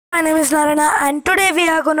My name is Narayana and today we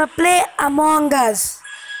are gonna play Among Us.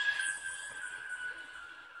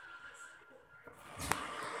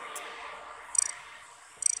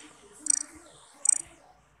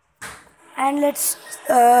 And let's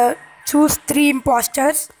choose three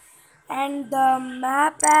imposters. And the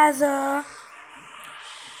map has a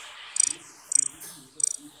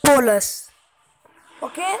polus.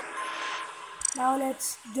 Okay, now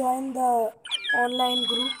let's join the online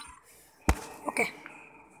group. Okay,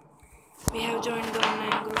 we have joined the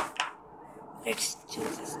online group. Let's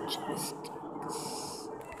choose this choice.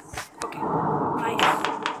 Okay, nice.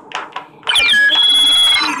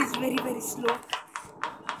 Speed is very slow.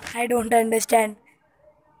 I don't understand.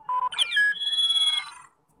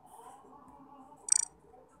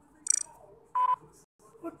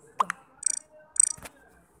 What the?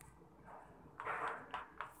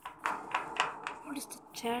 What is the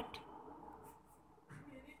chat?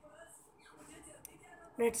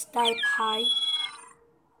 Let's type hi.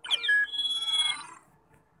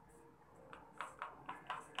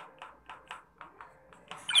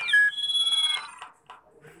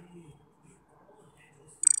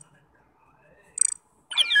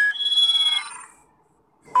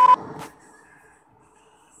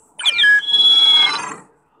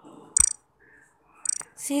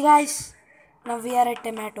 See guys, now we are at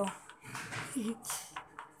tomato.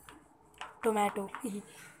 Tomato.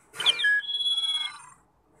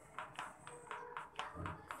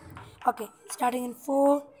 Okay, starting in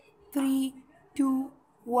 4, 3, 2,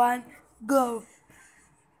 1, go.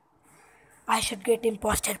 I should get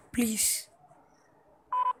imposter, please.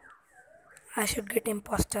 I should get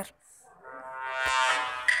imposter.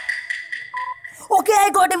 Okay, I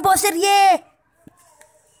got imposter, yay!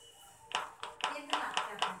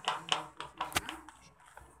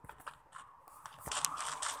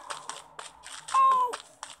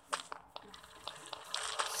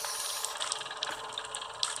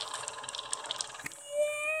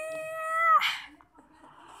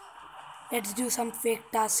 Let's do some fake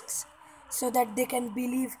tasks so that they can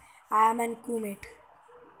believe I am an crewmate.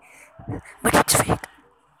 But it's fake.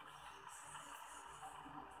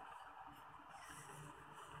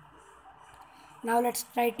 Now let's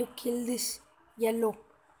try to kill this yellow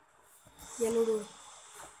dude.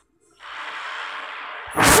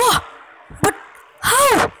 Whoa! But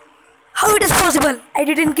how? How it is possible? I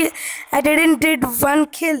didn't did one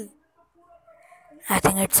kill. I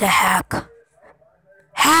think it's a hack.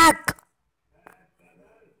 Hack!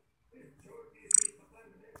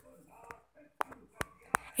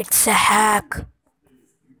 It's a hack.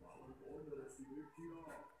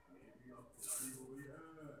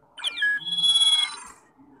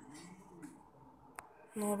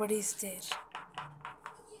 Nobody's there.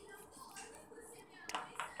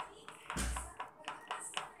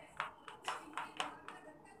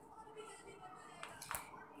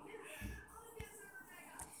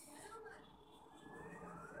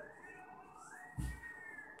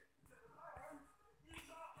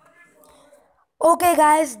 Okay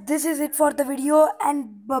guys, this is it for the video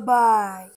and bye bye.